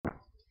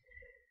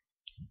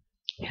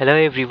Hello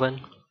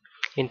everyone.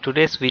 In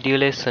today's video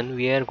lesson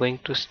we are going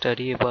to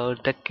study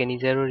about the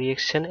Cannizaro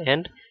reaction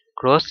and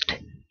crossed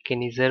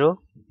Cannizaro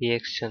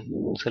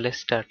reaction. So let's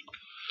start.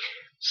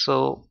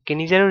 So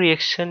Cannizaro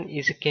reaction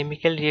is a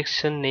chemical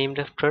reaction named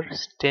after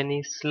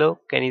Stanislaw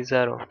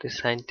Cannizaro, the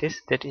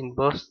scientist that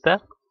involves the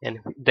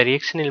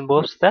reaction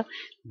involves the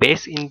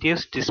base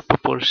induced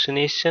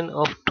disproportionation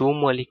of two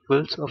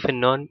molecules of a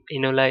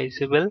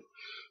non-enolizable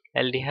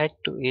aldehyde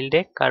to yield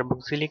a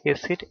carboxylic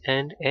acid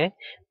and a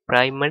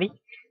primary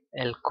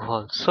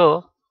alcohol.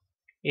 So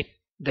it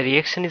the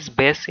reaction is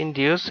base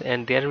induced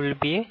and there will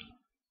be a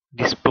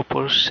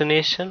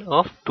disproportionation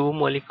of two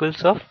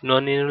molecules of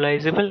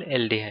non-enolizable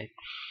aldehyde.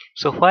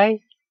 So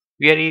why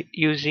we are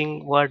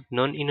using word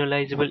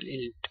non-enolizable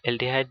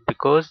aldehyde?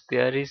 Because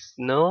there is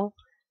no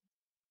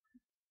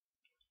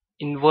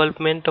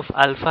involvement of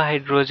alpha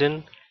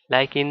hydrogen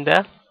like in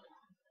the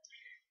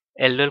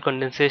aldol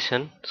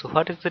condensation. So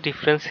what is the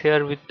difference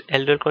here with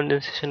aldol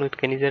condensation with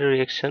Cannizaro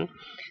reaction?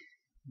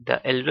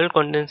 The aldol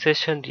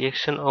condensation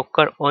reaction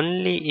occur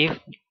only if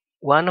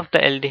one of the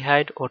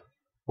aldehyde or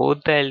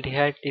both the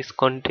aldehyde is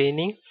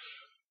containing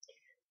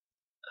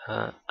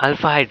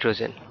alpha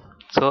hydrogen.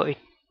 So it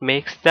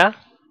makes the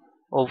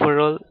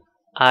overall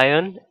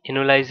ion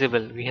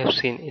enolizable. We have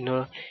seen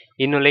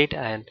enolate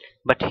ion.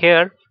 But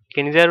here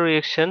Cannizaro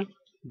reaction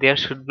there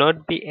should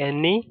not be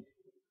any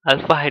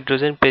alpha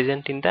hydrogen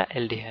present in the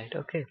aldehyde.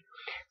 Okay.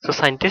 So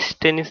scientist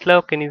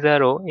Stanislaw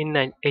Cannizaro in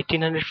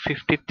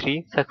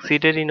 1853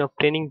 succeeded in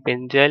obtaining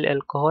benzyl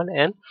alcohol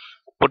and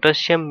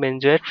potassium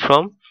benzoate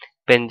from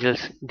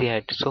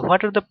benzaldehyde. So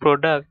what are the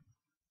product?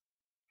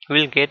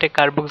 We'll get a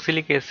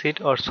carboxylic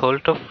acid or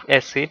salt of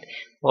acid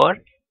or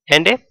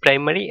and a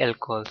primary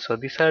alcohol. So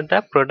these are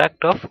the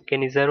product of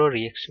Cannizaro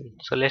reaction.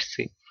 So let's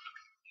see.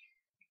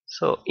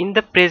 So in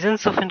the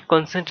presence of a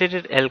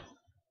concentrated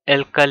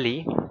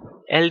alkali,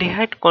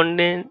 aldehyde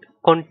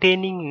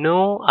containing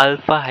no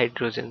alpha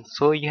hydrogen.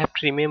 So you have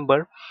to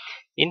remember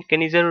in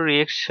Cannizaro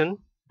reaction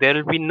there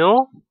will be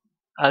no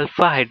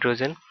alpha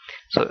hydrogen.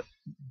 So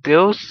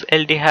those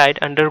aldehyde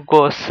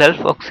undergo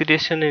self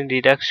oxidation and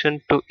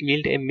reduction to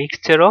yield a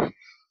mixture of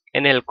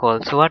an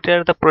alcohol. So what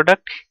are the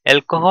product?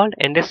 Alcohol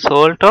and a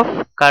salt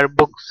of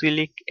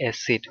carboxylic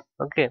acid.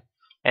 Okay,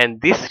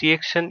 and this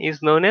reaction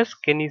is known as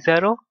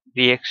Cannizaro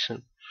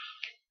reaction.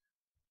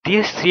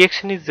 This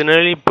reaction is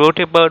generally brought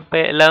about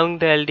by allowing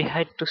the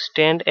aldehyde to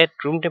stand at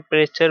room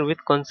temperature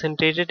with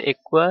concentrated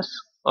aqueous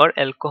or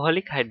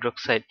alcoholic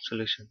hydroxide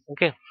solution.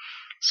 Okay,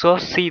 so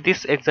see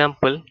this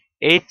example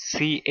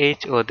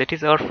HCHO, that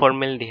is our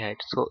formaldehyde.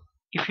 So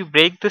if you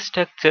break the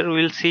structure,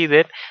 we will see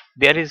that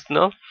there is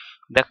no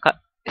the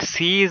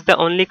C is the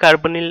only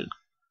carbonyl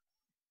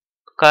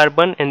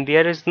carbon and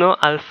there is no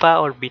alpha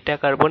or beta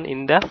carbon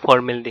in the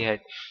formaldehyde.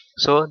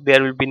 So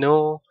there will be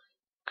no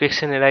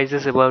question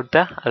arises about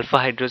the alpha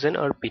hydrogen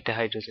or beta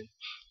hydrogen.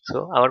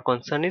 So our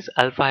concern is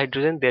alpha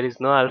hydrogen. There is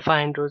no alpha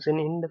hydrogen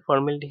in the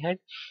formaldehyde,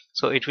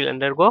 so it will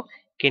undergo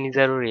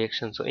Cannizaro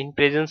reaction. So in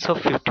presence of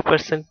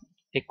 50%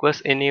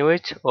 aqueous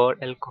NaOH or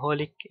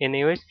alcoholic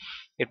NaOH,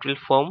 it will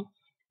form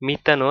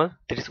methanol,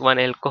 that is one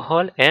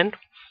alcohol, and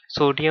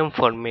sodium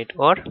formate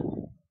or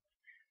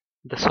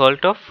the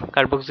salt of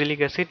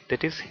carboxylic acid,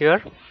 that is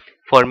here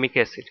formic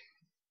acid.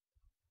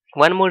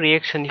 One more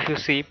reaction, if you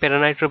see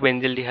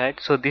para-nitrobenzaldehyde,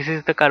 so this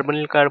is the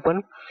carbonyl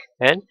carbon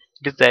and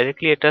it is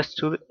directly attached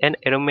to an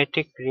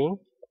aromatic ring,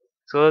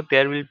 so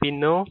there will be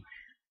no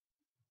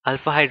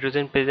alpha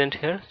hydrogen present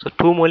here. So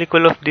two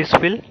molecule of this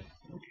will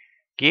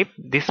give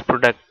this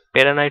product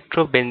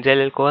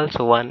para-nitrobenzyl alcohol.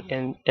 So one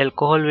and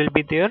alcohol will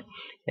be there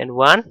and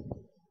one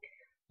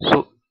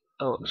so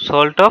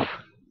salt of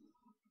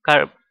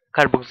car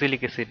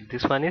carboxylic acid.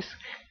 This one is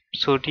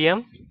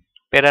sodium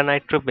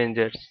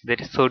para-nitrobenzate,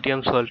 that is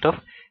sodium salt of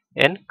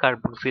and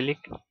carboxylic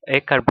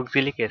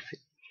acid.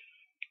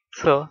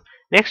 So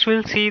next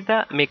we'll see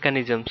the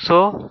mechanism.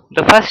 So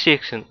the first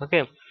reaction,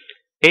 okay,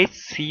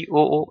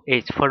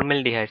 HCOOH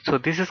formaldehyde. So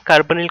this is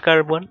carbonyl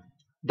carbon,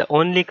 the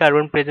only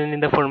carbon present in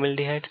the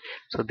formaldehyde.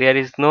 So there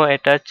is no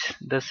attach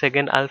the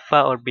second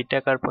alpha or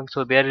beta carbon.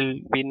 So there will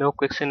be no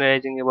question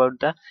arising about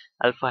the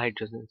alpha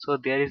hydrogen. So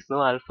there is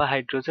no alpha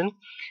hydrogen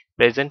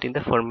present in the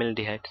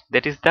formaldehyde.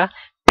 That is the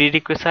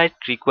prerequisite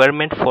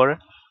requirement for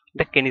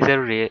the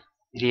Cannizaro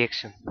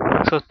reaction.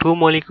 So two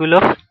molecule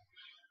of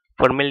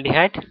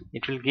formaldehyde,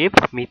 it will give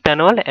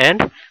methanol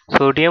and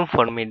sodium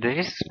formate, that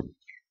is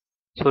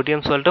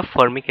sodium salt of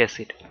formic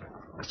acid.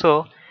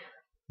 So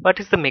what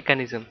is the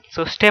mechanism?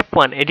 So step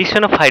 1,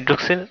 addition of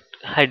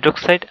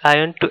hydroxide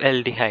ion to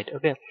aldehyde.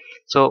 Okay,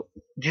 so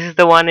this is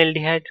the one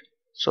aldehyde.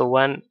 So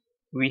one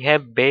we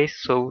have base,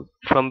 so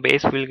from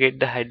base we'll get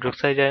the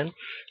hydroxide ion.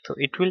 So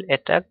it will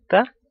attack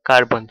the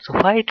carbon. So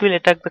why it will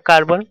attack the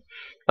carbon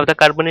of the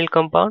carbonyl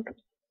compound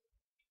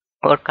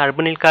or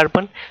carbonyl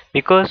carbon?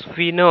 Because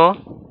we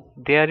know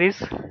there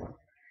is,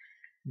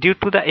 due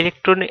to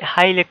the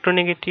high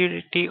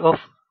electronegativity of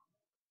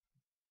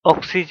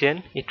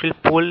oxygen, it will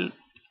pull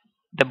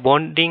the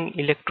bonding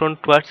electron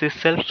towards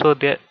itself, so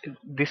there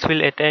this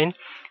will attain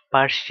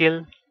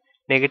partial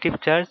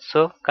negative charge,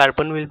 so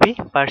carbon will be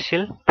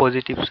partial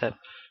positive charge,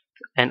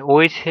 and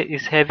OH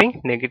is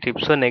having negative,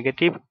 so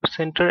negative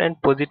center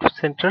and positive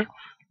center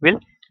will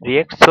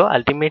react. So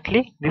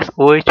ultimately this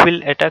OH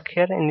will attack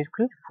here and it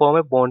will form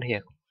a bond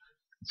here.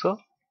 So,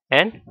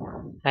 and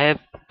I have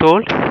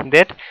told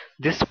that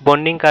this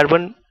bonding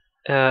carbon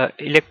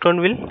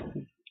electron will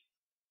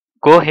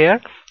go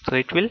here, so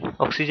it will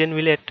oxygen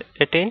will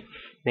attain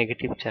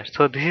negative charge.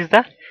 So this is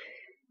the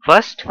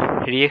first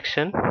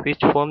reaction which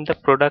form the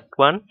product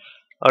one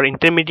or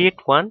intermediate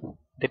one,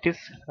 that is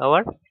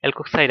our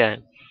alkoxide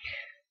ion.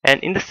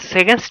 And in the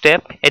second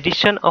step,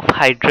 addition of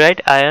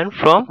hydride ion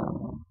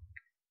from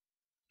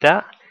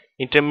the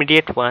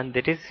intermediate one,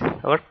 that is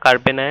our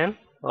carbon ion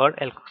or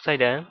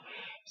alkoxide ion.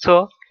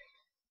 So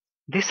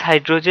this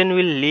hydrogen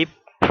will leave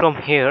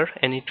from here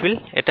and it will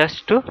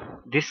attach to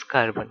this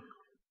carbon.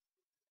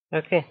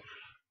 Okay,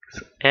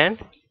 and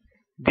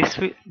this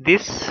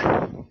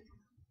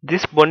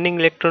bonding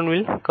electron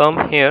will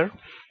come here,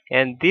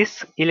 and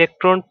this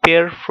electron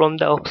pair from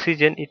the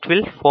oxygen, it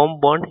will form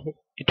bond,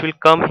 it will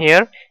come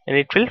here and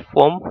it will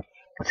form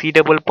C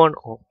double bond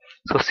O.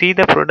 So see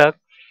the product,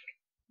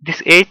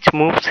 this H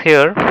moves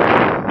here.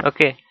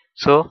 Okay,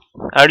 so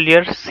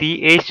earlier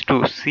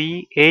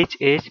CH2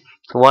 CHH,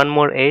 so one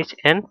more H,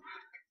 and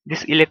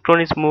this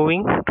electron is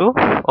moving to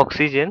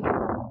oxygen,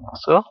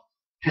 so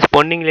this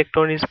bonding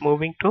electron is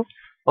moving to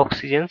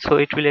oxygen, so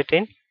it will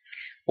attain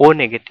O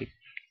negative.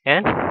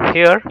 And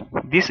here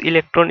this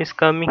electron is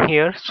coming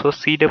here, so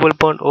C double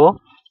bond O,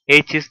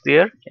 H is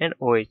there and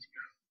OH.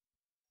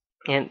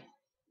 And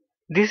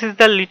this is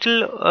the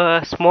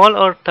little small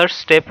or third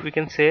step, we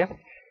can say.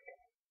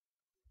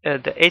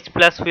 The H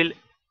plus will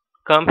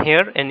come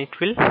here and it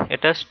will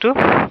attach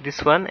to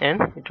this one,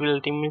 and it will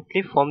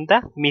ultimately form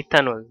the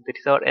methanol, that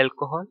is our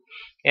alcohol.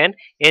 And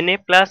Na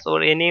plus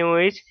or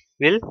NaOH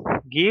will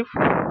give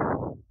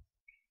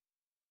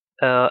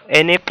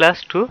Na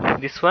plus to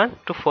this one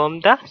to form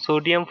the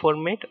sodium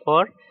formate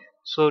or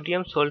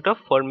sodium salt of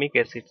formic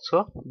acid.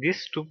 So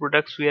these two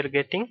products we are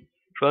getting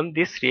from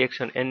this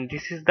reaction, and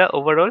this is the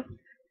overall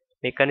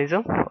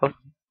mechanism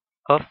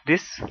of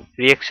this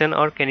reaction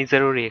or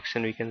Cannizaro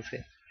reaction, we can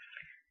say.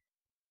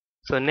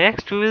 So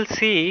next we will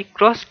see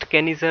crossed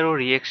Cannizaro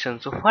reaction.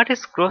 So what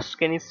is crossed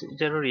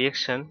Cannizaro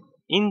reaction?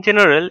 In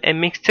general, a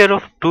mixture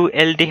of two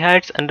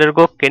aldehydes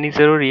undergo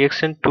Cannizaro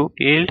reaction to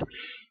yield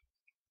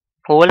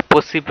all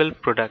possible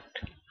product.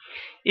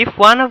 If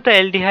one of the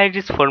aldehyde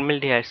is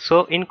formaldehyde,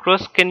 so in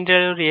cross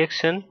Cannizaro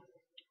reaction,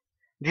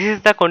 this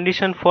is the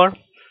condition for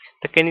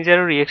the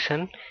Cannizaro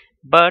reaction.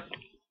 But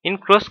in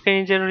cross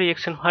Cannizaro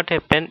reaction, what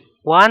happen?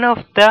 One of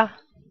the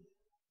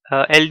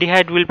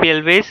aldehyde will be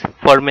always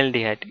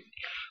formaldehyde.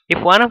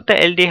 If one of the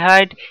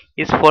aldehyde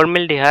is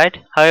formaldehyde,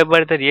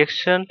 however, the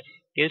reaction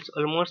yields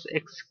almost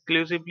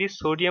exclusively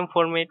sodium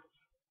formate.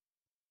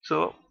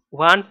 So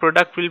one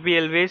product will be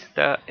always,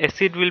 the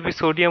acid will be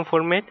sodium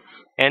formate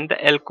and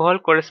the alcohol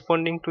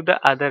corresponding to the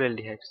other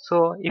aldehyde.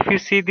 So if you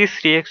see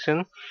this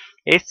reaction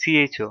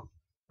HCHO,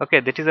 okay,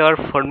 that is our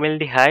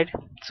formaldehyde.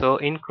 So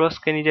in cross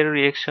Cannizaro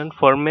reaction,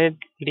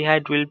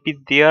 formaldehyde will be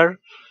there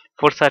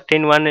for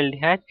certain one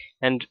aldehyde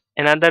and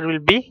another will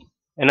be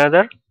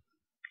another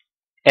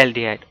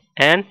aldehyde.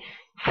 And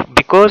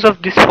because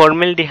of this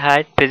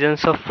formaldehyde,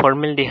 presence of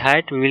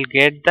formaldehyde, we will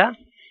get the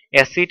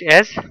acid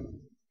as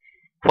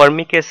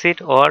formic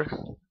acid or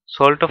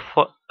salt of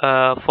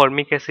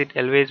formic acid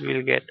always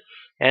will get,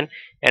 and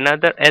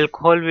another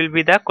alcohol will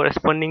be the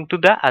corresponding to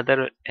the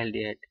other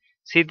aldehyde.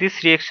 See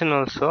this reaction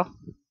also,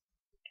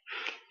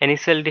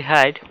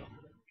 acetaldehyde,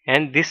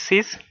 and this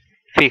is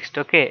fixed.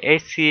 Okay,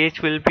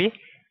 HCH will be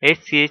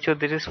HCHO,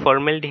 that is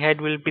formaldehyde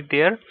will be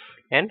there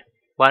and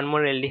one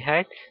more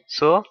aldehyde.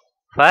 So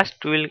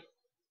first we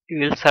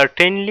will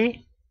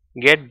certainly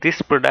get this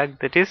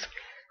product, that is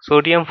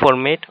sodium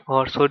formate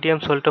or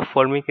sodium salt of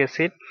formic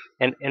acid,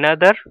 and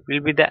another will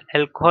be the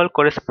alcohol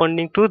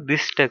corresponding to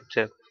this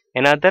structure,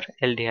 another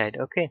aldehyde.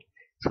 Okay,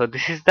 so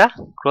this is the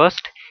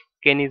crossed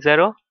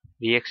Cannizaro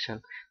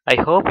reaction. I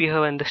hope you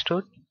have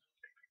understood.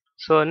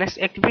 So next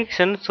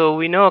application, so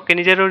we know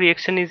Cannizaro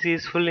reaction is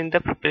useful in the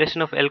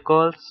preparation of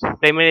alcohols,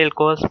 primary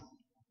alcohols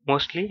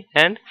mostly,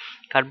 and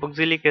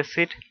carboxylic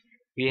acid.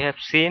 We have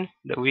seen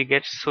that we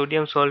get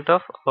sodium salt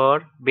of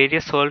or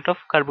various salt of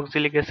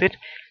carboxylic acid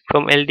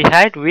from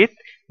aldehyde with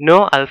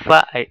no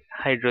alpha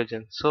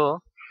hydrogen. So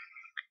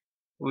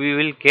we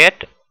will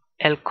get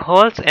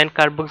alcohols and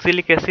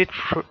carboxylic acid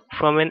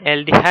from an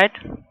aldehyde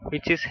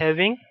which is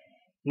having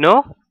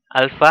no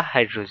alpha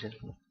hydrogen.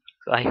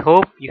 So I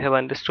hope you have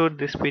understood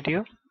this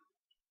video.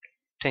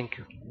 Thank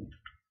you.